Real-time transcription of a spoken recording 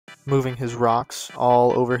moving his rocks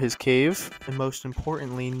all over his cave, and most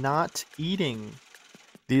importantly, not eating.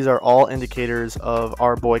 These are all indicators of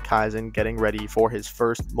our boy Kaizen getting ready for his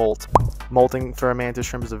first molt. Molting for a mantis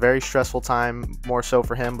shrimp is a very stressful time, more so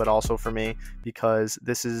for him, but also for me, because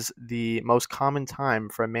this is the most common time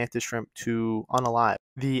for a mantis shrimp to unalive.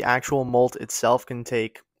 The actual molt itself can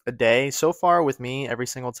take a day. So far with me, every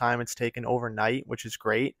single time it's taken overnight, which is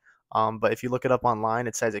great. But if you look it up online,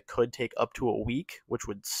 it says it could take up to a week, which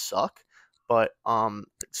would suck. But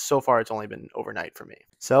so far it's only been overnight for me.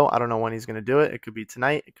 So I don't know when he's going to do it. It could be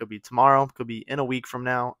tonight. It could be tomorrow. It could be in a week from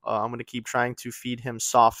now. I'm going to keep trying to feed him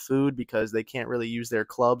soft food because they can't really use their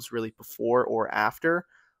clubs really before or after.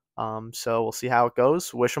 So we'll see how it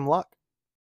goes. Wish him luck.